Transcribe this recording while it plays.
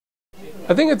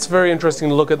I think it's very interesting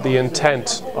to look at the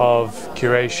intent of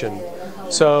curation.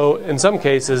 So in some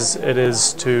cases it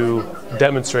is to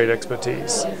demonstrate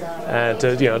expertise and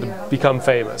to become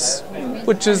famous,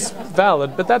 which is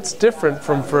valid, but that's different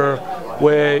from for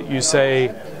where you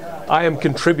say, I am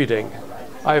contributing.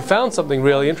 I found something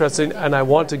really interesting and I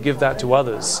want to give that to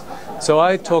others. So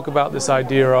I talk about this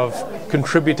idea of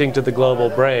contributing to the global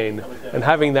brain, and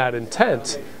having that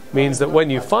intent means that when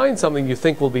you find something you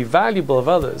think will be valuable of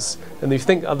others, and you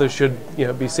think others should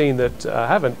be seen that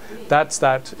haven't, that's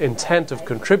that intent of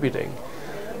contributing.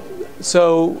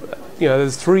 So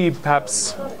there's three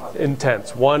perhaps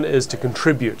intents. One is to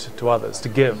contribute to others, to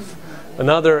give.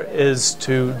 Another is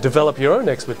to develop your own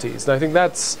expertise. And I think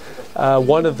that's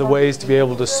one of the ways to be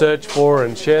able to search for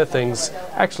and share things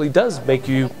actually does make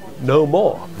you know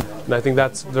more. And I think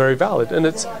that's very valid. And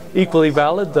it's equally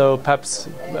valid, though perhaps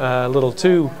a little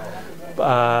too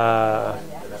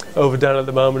overdone at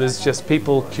the moment, is just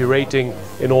people curating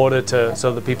in order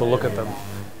so that people look at them.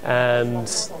 And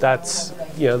that's,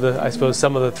 I suppose,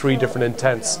 some of the three different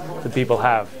intents that people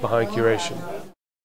have behind curation.